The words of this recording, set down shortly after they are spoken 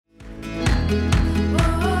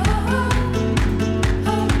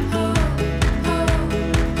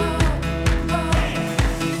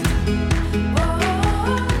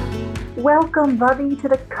Welcome, Lovey, to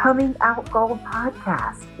the Coming Out Gold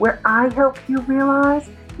podcast, where I help you realize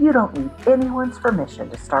you don't need anyone's permission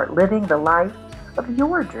to start living the life of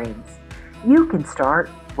your dreams. You can start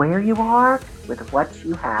where you are with what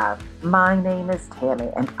you have. My name is Tammy,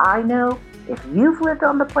 and I know if you've lived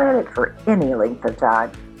on the planet for any length of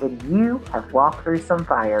time, then you have walked through some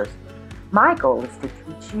fires. My goal is to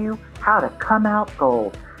teach you how to come out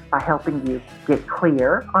gold by helping you get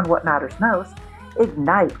clear on what matters most,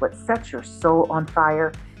 ignite what sets your soul on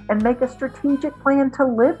fire, and make a strategic plan to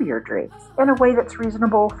live your dreams in a way that's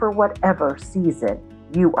reasonable for whatever season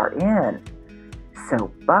you are in.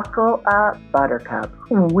 So buckle up, Buttercup.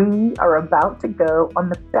 We are about to go on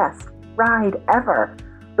the best ride ever.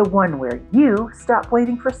 The one where you stop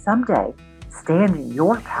waiting for someday, stand in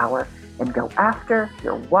your power, and go after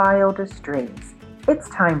your wildest dreams. It's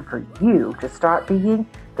time for you to start being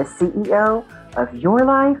the CEO of your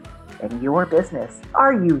life and your business.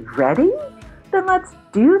 Are you ready? Then let's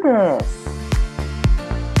do this.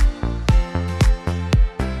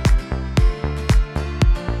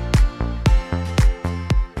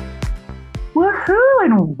 Woohoo!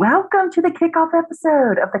 And welcome to the kickoff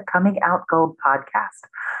episode of the Coming Out Gold podcast.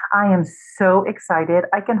 I am so excited.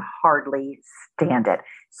 I can hardly stand it.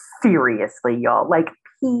 Seriously, y'all, like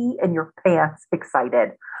pee in your pants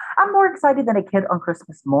excited. I'm more excited than a kid on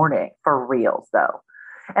Christmas morning, for reals though.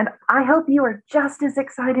 And I hope you are just as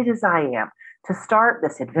excited as I am to start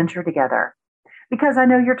this adventure together. Because I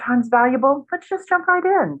know your time's valuable, let's just jump right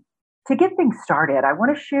in. To get things started, I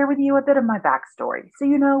want to share with you a bit of my backstory so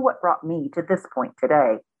you know what brought me to this point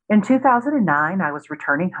today. In 2009, I was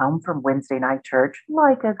returning home from Wednesday night church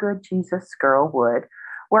like a good Jesus girl would,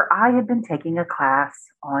 where I had been taking a class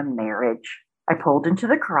on marriage. I pulled into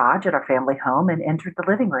the garage at our family home and entered the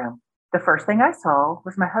living room. The first thing I saw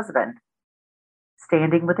was my husband,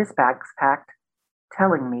 standing with his bags packed,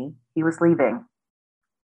 telling me he was leaving.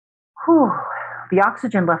 Whew, the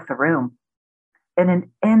oxygen left the room. In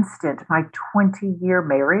an instant, my 20-year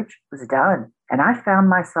marriage was done, and I found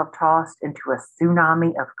myself tossed into a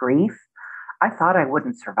tsunami of grief. I thought I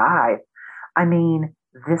wouldn't survive. I mean,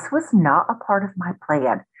 this was not a part of my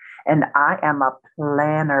plan, and I am a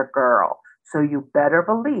planner girl, so you better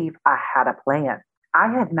believe I had a plan. I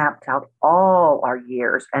had mapped out all our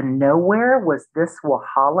years, and nowhere was this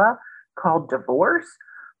Walhalla called divorce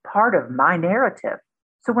part of my narrative.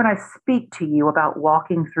 So when I speak to you about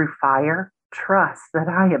walking through fire, trust that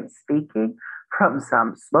I am speaking from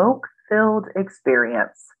some smoke-filled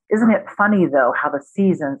experience. Isn't it funny, though, how the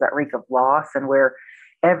seasons that reek of loss and where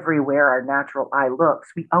everywhere our natural eye looks,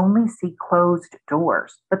 we only see closed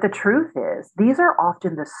doors. But the truth is, these are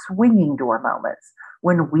often the swinging door moments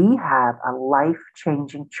when we have a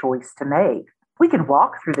life-changing choice to make. We can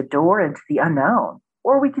walk through the door into the unknown,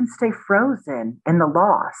 or we can stay frozen in the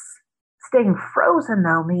loss. Staying frozen,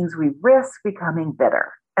 though, means we risk becoming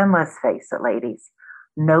bitter. And let's face it, ladies,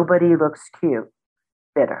 nobody looks cute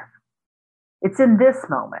bitter. It's in this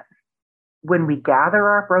moment when we gather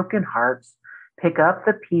our broken hearts, pick up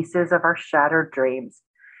the pieces of our shattered dreams,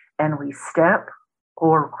 and we step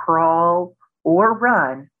or crawl or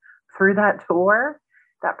run through that door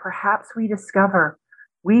that perhaps we discover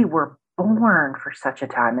we were born for such a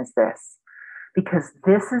time as this, because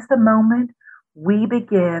this is the moment we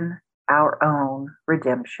begin our own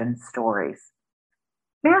redemption stories.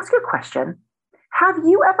 May I ask you a question? Have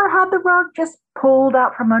you ever had the rug just pulled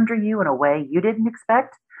out from under you in a way you didn't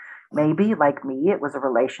expect? Maybe, like me, it was a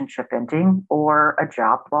relationship ending or a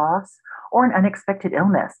job loss or an unexpected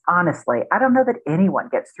illness. Honestly, I don't know that anyone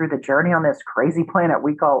gets through the journey on this crazy planet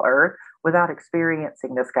we call Earth without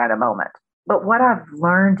experiencing this kind of moment. But what I've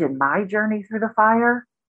learned in my journey through the fire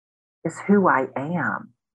is who I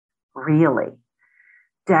am, really.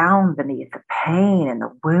 Down beneath the pain and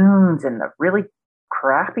the wounds and the really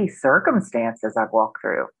crappy circumstances I've walked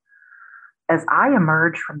through. As I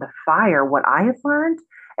emerge from the fire, what I have learned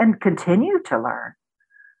and continue to learn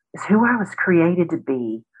is who I was created to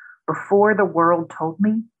be before the world told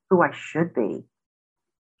me who I should be.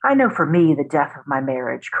 I know for me, the death of my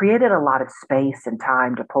marriage created a lot of space and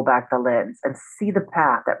time to pull back the lens and see the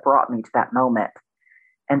path that brought me to that moment.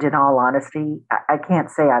 And in all honesty, I can't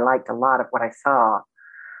say I liked a lot of what I saw.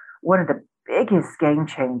 One of the biggest game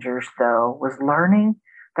changers, though, was learning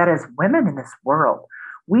that as women in this world,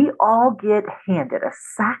 we all get handed a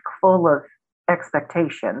sack full of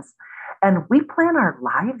expectations, and we plan our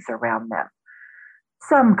lives around them.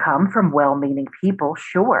 Some come from well-meaning people,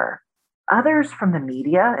 sure. Others from the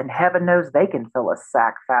media, and heaven knows they can fill a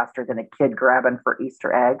sack faster than a kid grabbing for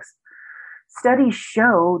Easter eggs. Studies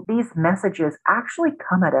show these messages actually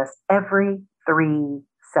come at us every 3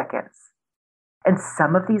 seconds. And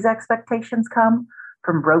some of these expectations come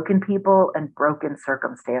from broken people and broken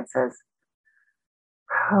circumstances.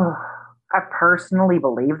 I personally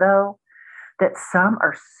believe, though, that some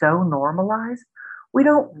are so normalized, we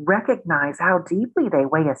don't recognize how deeply they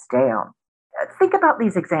weigh us down. Think about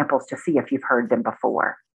these examples to see if you've heard them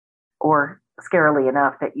before, or scarily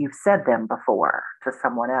enough, that you've said them before to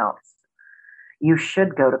someone else. You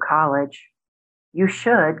should go to college. You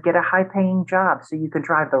should get a high paying job so you can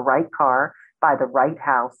drive the right car, buy the right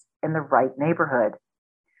house in the right neighborhood.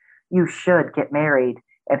 You should get married,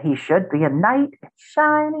 and he should be a knight in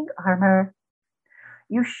shining armor.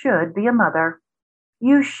 You should be a mother.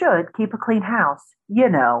 You should keep a clean house.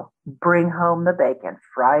 Bring home the bacon,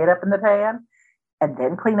 fry it up in the pan, and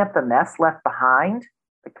then clean up the mess left behind.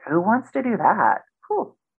 Like, who wants to do that?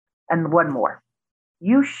 Whew. And one more.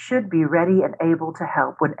 You should be ready and able to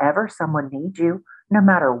help whenever someone needs you, no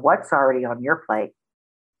matter what's already on your plate.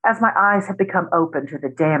 As my eyes have become open to the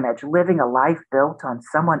damage living a life built on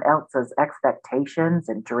someone else's expectations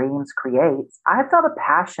and dreams creates, I've felt a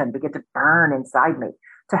passion begin to burn inside me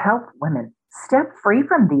to help women step free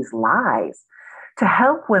from these lies, to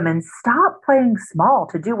help women stop playing small,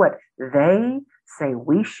 to do what they say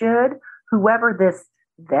we should, whoever this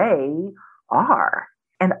they are.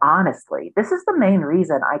 And honestly, this is the main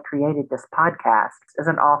reason I created this podcast as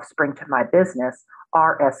an offspring to my business,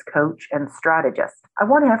 RS Coach and Strategist. I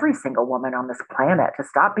want every single woman on this planet to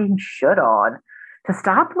stop being should on, to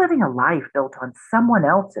stop living a life built on someone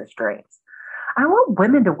else's dreams. I want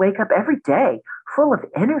women to wake up every day full of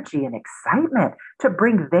energy and excitement to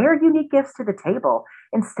bring their unique gifts to the table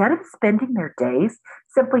instead of spending their days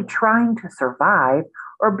simply trying to survive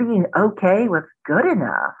or being okay with good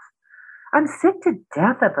enough. I'm sick to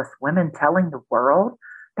death of us women telling the world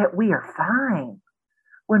that we are fine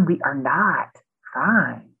when we are not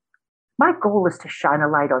fine. My goal is to shine a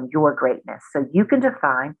light on your greatness so you can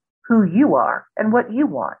define who you are and what you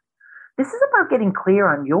want. This is about getting clear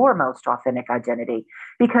on your most authentic identity,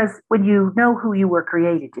 because when you know who you were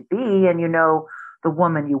created to be and you know the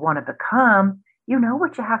woman you want to become, you know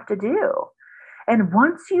what you have to do. And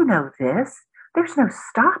once you know this, there's no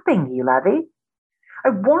stopping you, Lovey. I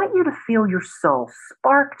want you to feel your soul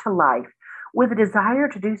spark to life with a desire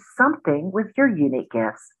to do something with your unique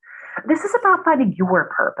gifts. This is about finding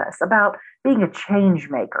your purpose, about being a change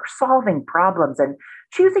maker, solving problems, and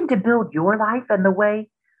choosing to build your life in the way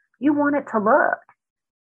you want it to look.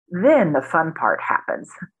 Then the fun part happens.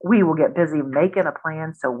 We will get busy making a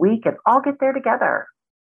plan so we can all get there together.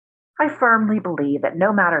 I firmly believe that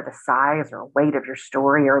no matter the size or weight of your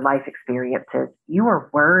story or life experiences, you are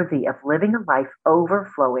worthy of living a life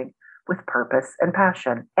overflowing with purpose and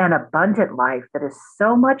passion, an abundant life that is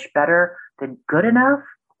so much better than good enough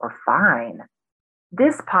or fine.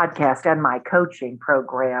 This podcast and my coaching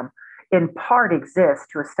program in part exist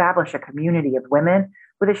to establish a community of women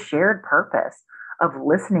with a shared purpose of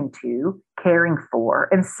listening to, caring for,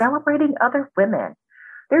 and celebrating other women.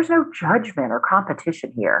 There's no judgment or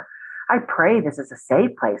competition here. I pray this is a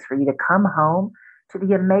safe place for you to come home to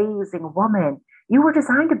the amazing woman you were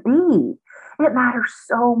designed to be. It matters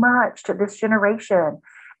so much to this generation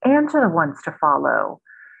and to the ones to follow.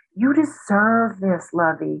 You deserve this,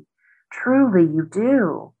 Lovey. Truly, you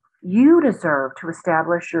do. You deserve to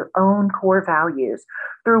establish your own core values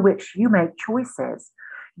through which you make choices.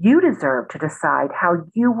 You deserve to decide how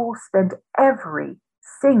you will spend every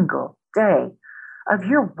single day of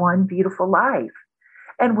your one beautiful life.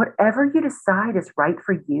 And whatever you decide is right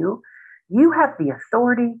for you, you have the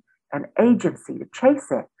authority and agency to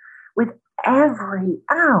chase it with every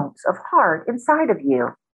ounce of heart inside of you.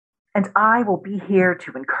 And I will be here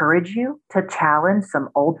to encourage you, to challenge some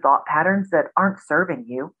old thought patterns that aren't serving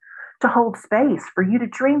you, to hold space for you to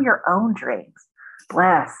dream your own dreams.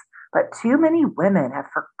 Bless, but too many women have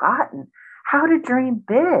forgotten how to dream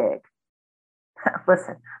big.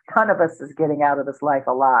 Listen, none of us is getting out of this life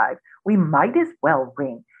alive. We might as well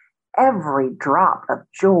wring every drop of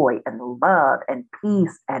joy and love and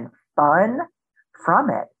peace and fun from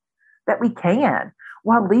it that we can,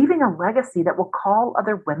 while leaving a legacy that will call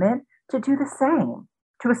other women to do the same.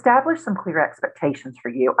 To establish some clear expectations for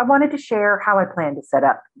you, I wanted to share how I plan to set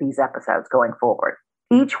up these episodes going forward.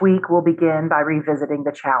 Each week, we'll begin by revisiting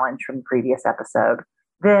the challenge from the previous episode.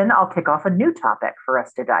 Then I'll kick off a new topic for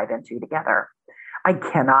us to dive into together. I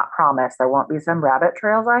cannot promise there won't be some rabbit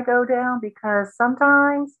trails I go down because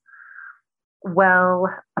sometimes,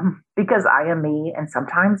 because I am me and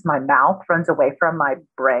sometimes my mouth runs away from my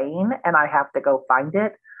brain and I have to go find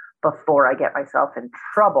it before I get myself in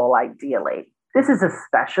trouble, ideally. This is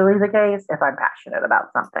especially the case if I'm passionate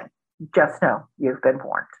about something. Just know you've been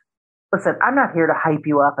warned. Listen, I'm not here to hype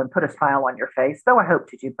you up and put a smile on your face, though I hope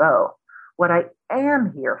to do both. What I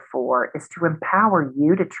am here for is to empower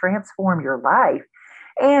you to transform your life.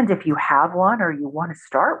 And if you have one or you want to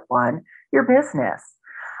start one, your business.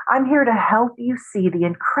 I'm here to help you see the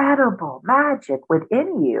incredible magic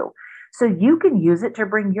within you so you can use it to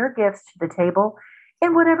bring your gifts to the table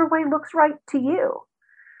in whatever way looks right to you.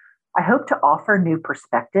 I hope to offer new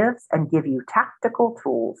perspectives and give you tactical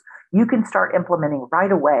tools you can start implementing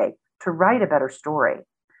right away to write a better story,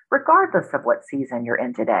 regardless of what season you're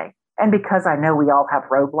in today. And because I know we all have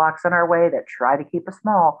roadblocks in our way that try to keep us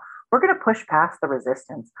small, we're going to push past the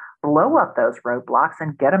resistance, blow up those roadblocks,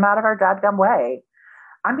 and get them out of our dadgum way.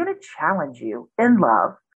 I'm going to challenge you in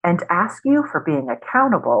love and ask you for being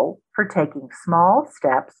accountable for taking small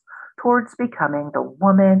steps towards becoming the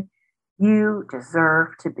woman you deserve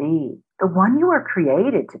to be, the one you are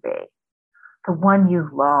created to be, the one you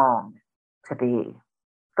long to be.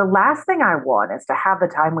 The last thing I want is to have the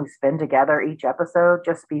time we spend together each episode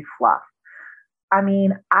just be fluff. I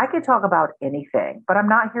mean, I could talk about anything, but I'm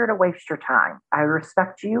not here to waste your time. I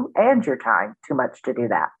respect you and your time too much to do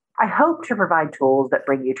that. I hope to provide tools that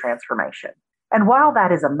bring you transformation. And while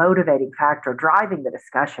that is a motivating factor driving the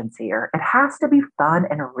discussions here, it has to be fun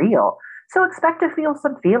and real. So expect to feel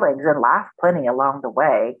some feelings and laugh plenty along the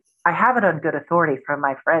way. I have it on good authority from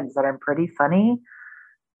my friends that I'm pretty funny,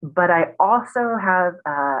 but I also have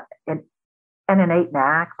an innate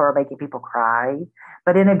knack for making people cry,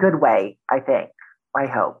 but in a good way, I think. I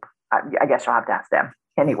hope. I guess you'll have to ask them.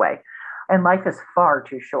 Anyway, and life is far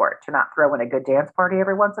too short to not throw in a good dance party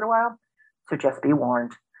every once in a while. So just be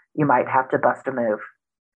warned, you might have to bust a move.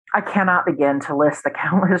 I cannot begin to list the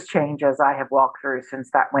countless changes I have walked through since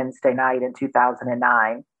that Wednesday night in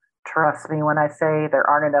 2009. Trust me when I say there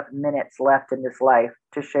aren't enough minutes left in this life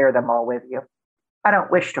to share them all with you. I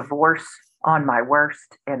don't wish divorce on my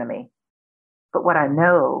worst enemy. But what I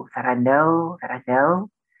know that I know that I know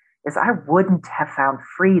is I wouldn't have found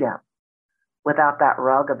freedom without that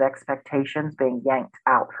rug of expectations being yanked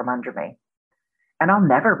out from under me. And I'll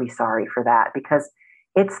never be sorry for that because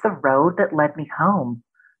it's the road that led me home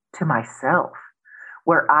to myself,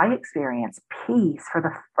 where I experienced peace for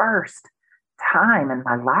the first time in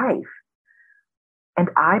my life. And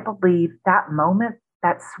I believe that moment,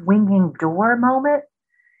 that swinging door moment,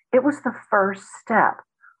 it was the first step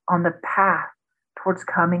on the path towards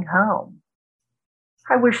coming home.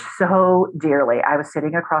 I wish so dearly I was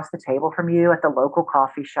sitting across the table from you at the local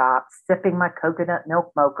coffee shop, sipping my coconut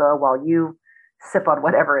milk mocha while you sip on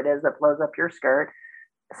whatever it is that blows up your skirt,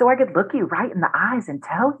 so I could look you right in the eyes and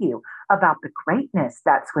tell you about the greatness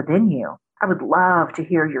that's within you. I would love to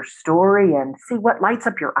hear your story and see what lights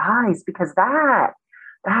up your eyes because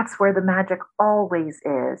that's where the magic always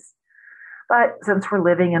is. But since we're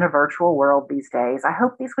living in a virtual world these days, I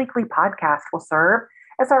hope these weekly podcasts will serve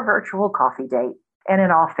as our virtual coffee date. And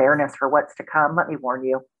in all fairness for what's to come, let me warn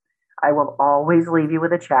you, I will always leave you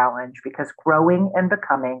with a challenge because growing and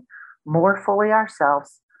becoming more fully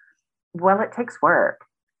ourselves, well, it takes work.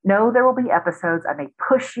 No, there will be episodes I may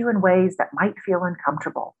push you in ways that might feel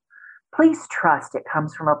uncomfortable. Please trust it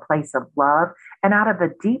comes from a place of love and out of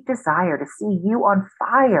a deep desire to see you on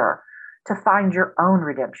fire to find your own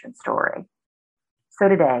redemption story. So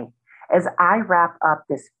today, as I wrap up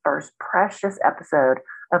this first precious episode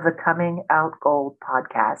of the Coming Out Gold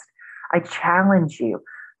podcast, I challenge you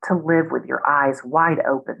to live with your eyes wide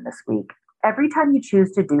open this week. Every time you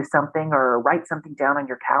choose to do something or write something down on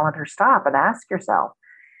your calendar, stop and ask yourself,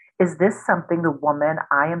 is this something the woman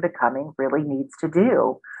I am becoming really needs to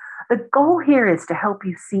do? The goal here is to help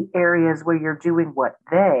you see areas where you're doing what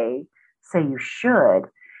they say you should,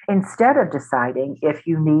 instead of deciding if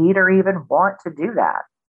you need or even want to do that.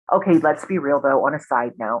 Okay, let's be real though, on a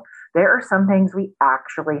side note, there are some things we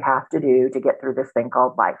actually have to do to get through this thing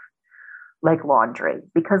called life, like laundry,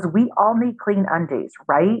 because we all need clean undies,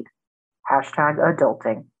 right? Hashtag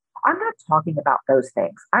adulting. I'm not talking about those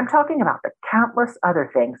things. I'm talking about the countless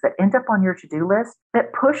other things that end up on your to-do list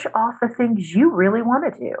that push off the things you really want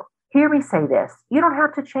to do. Hear me say this. You don't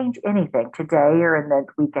have to change anything today or in the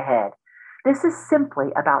week ahead. This is simply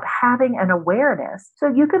about having an awareness so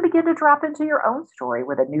you can begin to drop into your own story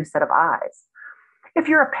with a new set of eyes. If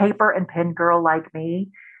you're a paper and pen girl like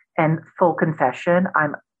me, and full confession,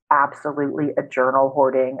 I'm absolutely a journal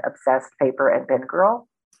hoarding, obsessed paper and pen girl,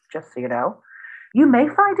 just so you know, you may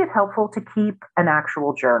find it helpful to keep an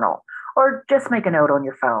actual journal or just make a note on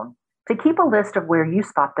your phone to keep a list of where you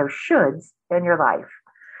spot those shoulds in your life.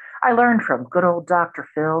 I learned from good old Dr.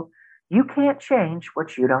 Phil, you can't change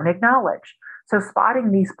what you don't acknowledge. So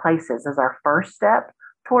spotting these places is our first step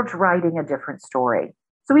towards writing a different story.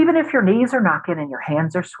 So even if your knees are knocking and your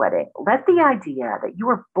hands are sweating, let the idea that you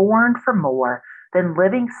were born for more than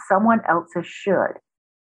living someone else's should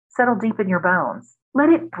settle deep in your bones. Let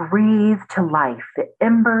it breathe to life the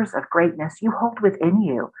embers of greatness you hold within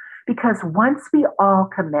you. Because once we all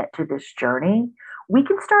commit to this journey, we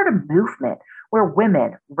can start a movement where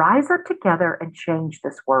women rise up together and change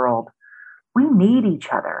this world. We need each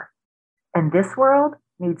other, and this world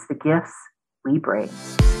needs the gifts we bring.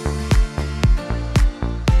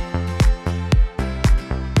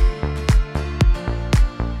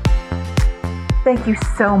 Thank you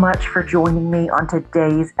so much for joining me on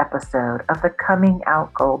today's episode of the Coming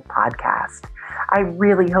Out Gold podcast. I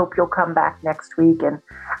really hope you'll come back next week, and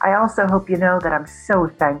I also hope you know that I'm so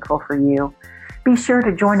thankful for you. Be sure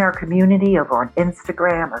to join our community over on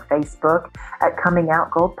Instagram or Facebook at Coming Out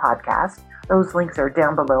Gold Podcast. Those links are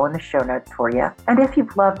down below in the show notes for you. And if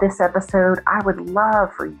you've loved this episode, I would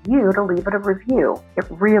love for you to leave it a review. It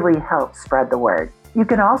really helps spread the word. You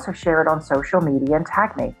can also share it on social media and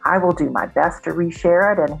tag me. I will do my best to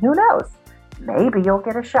reshare it, and who knows, maybe you'll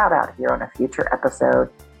get a shout out here on a future episode.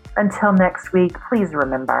 Until next week, please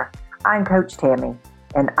remember, I'm Coach Tammy,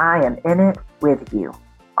 and I am in it with you,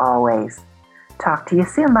 always. Talk to you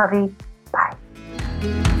soon, lovey.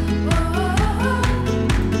 Bye.